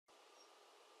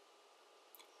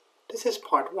This is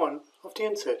part 1 of the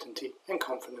Uncertainty and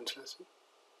Confidence lesson.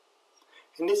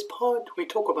 In this part we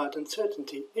talk about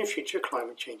uncertainty in future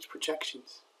climate change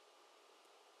projections.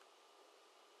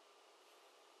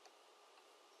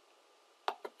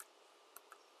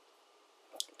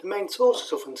 The main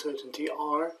sources of uncertainty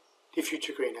are the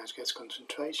future greenhouse gas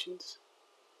concentrations,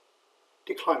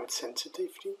 the climate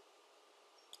sensitivity,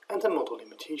 and the model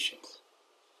limitations.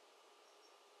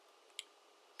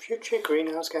 Future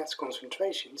greenhouse gas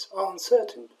concentrations are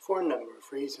uncertain for a number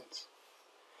of reasons.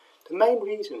 The main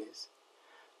reason is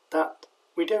that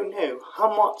we don't know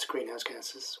how much greenhouse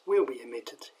gases will be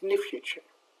emitted in the future.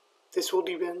 This will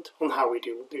depend on how we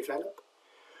develop.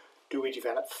 Do we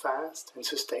develop fast and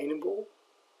sustainable,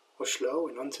 or slow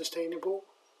and unsustainable?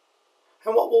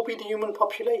 And what will be the human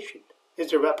population?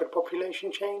 Is there rapid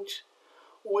population change,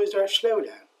 or is there a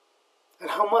slowdown?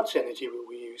 And how much energy will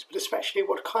we use, but especially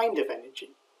what kind of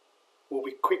energy? Will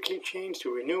we quickly change to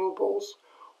renewables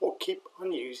or keep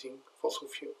on using fossil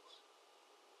fuels?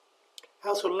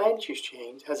 Also, land use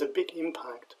change has a big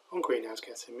impact on greenhouse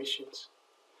gas emissions.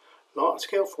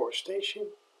 Large-scale forestation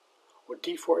or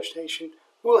deforestation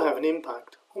will have an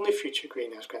impact on the future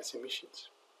greenhouse gas emissions.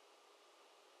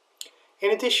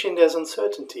 In addition, there's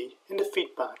uncertainty in the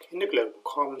feedback in the global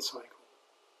carbon cycle.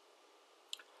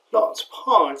 Large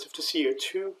parts of the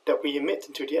CO2 that we emit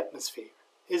into the atmosphere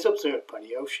is absorbed by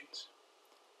the oceans.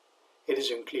 It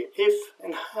is unclear if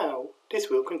and how this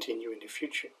will continue in the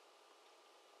future.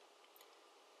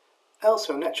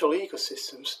 Also, natural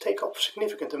ecosystems take up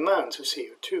significant amounts of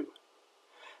CO2.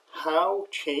 How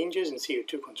changes in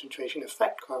CO2 concentration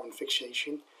affect carbon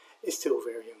fixation is still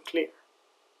very unclear.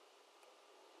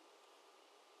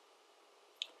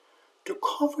 To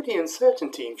cover the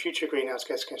uncertainty in future greenhouse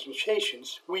gas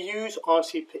concentrations, we use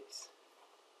RCPS.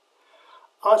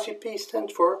 RCP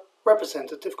stands for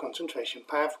Representative Concentration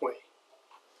Pathway.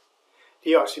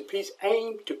 The RCPs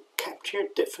aim to capture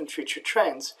different future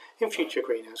trends in future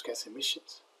greenhouse gas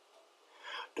emissions.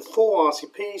 The 4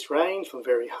 RCPs range from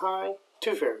very high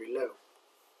to very low.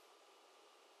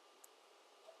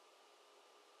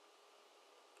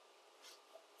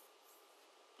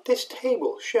 This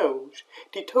table shows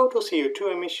the total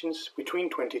CO2 emissions between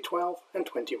 2012 and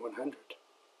 2100,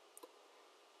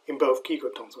 in both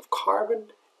gigatons of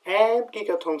carbon and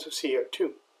gigatons of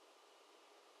CO2.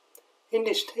 In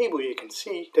this table you can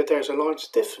see that there is a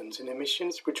large difference in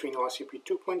emissions between RCP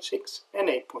 2.6 and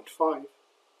 8.5.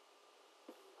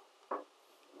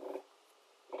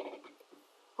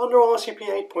 Under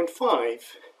RCP 8.5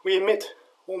 we emit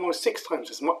almost 6 times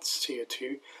as much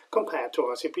CO2 compared to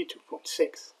RCP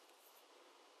 2.6.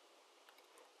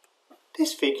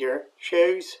 This figure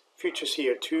shows future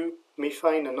CO2,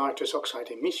 methane and nitrous oxide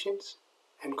emissions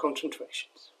and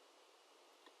concentrations.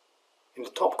 In the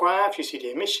top graph you see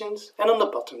the emissions and on the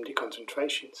bottom the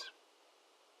concentrations.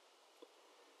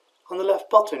 On the left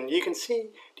bottom you can see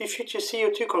the future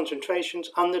CO2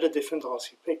 concentrations under the different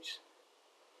RCPs.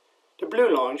 The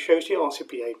blue line shows the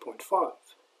RCP 8.5,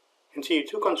 and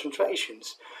CO2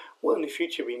 concentrations will in the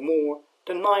future be more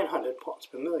than 900 parts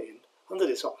per million under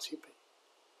this RCP.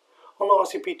 On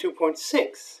RCP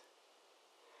 2.6,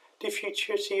 the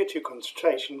future CO2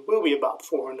 concentration will be about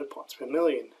 400 parts per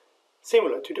million,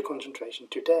 similar to the concentration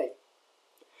today.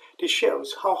 This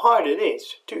shows how hard it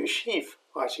is to achieve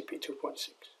RCP 2.6.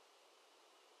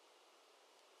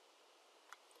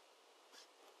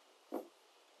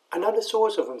 Another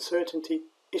source of uncertainty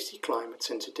is the climate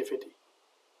sensitivity.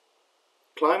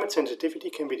 Climate sensitivity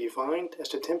can be defined as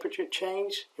the temperature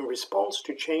change in response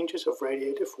to changes of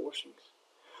radiative forcings,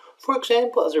 for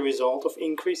example as a result of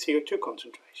increased CO2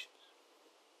 concentrations.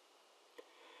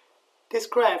 This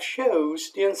graph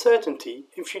shows the uncertainty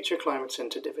in future climate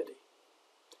sensitivity.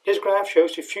 This graph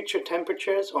shows the future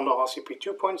temperatures on the RCP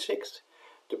 2.6,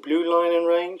 the blue line in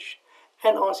range,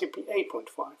 and RCP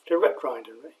 8.5, the red line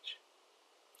in range.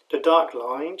 The dark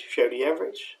lines show the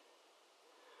average,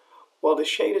 while the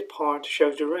shaded part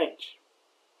shows the range.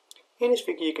 In this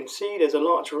figure you can see there's a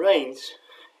large range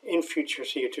in future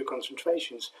CO2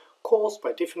 concentrations caused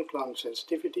by different climate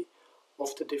sensitivity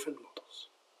of the different models.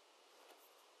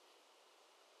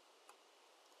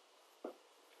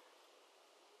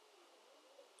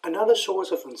 Another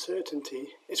source of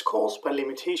uncertainty is caused by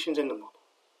limitations in the model.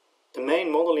 The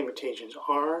main model limitations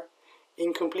are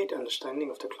incomplete understanding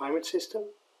of the climate system,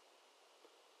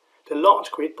 the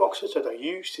large grid boxes that are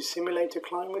used to simulate the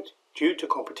climate due to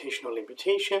computational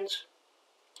limitations,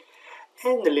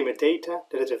 and the limited data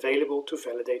that is available to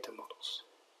validate the models.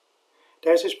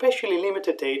 There is especially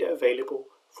limited data available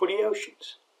for the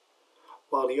oceans,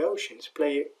 while the oceans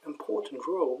play an important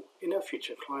role in our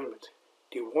future climate.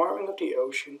 the warming of the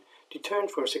ocean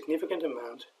determined for a significant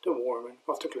amount the warming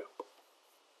of the globe.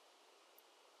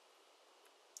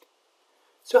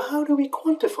 So how do we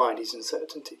quantify these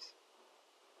uncertainties?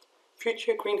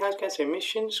 Future greenhouse gas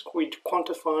emissions we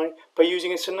quantify by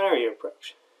using a scenario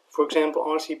approach, for example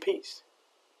RCPS.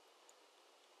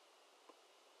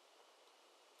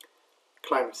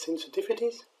 Climate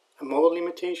sensitivities and model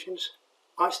limitations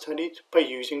are studied by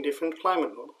using different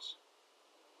climate models.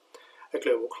 A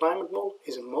global climate model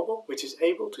is a model which is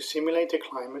able to simulate the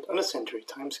climate on a century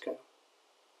timescale.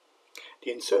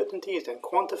 The uncertainty is then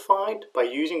quantified by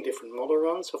using different model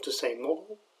runs of the same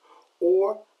model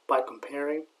or by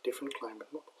comparing different climate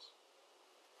models.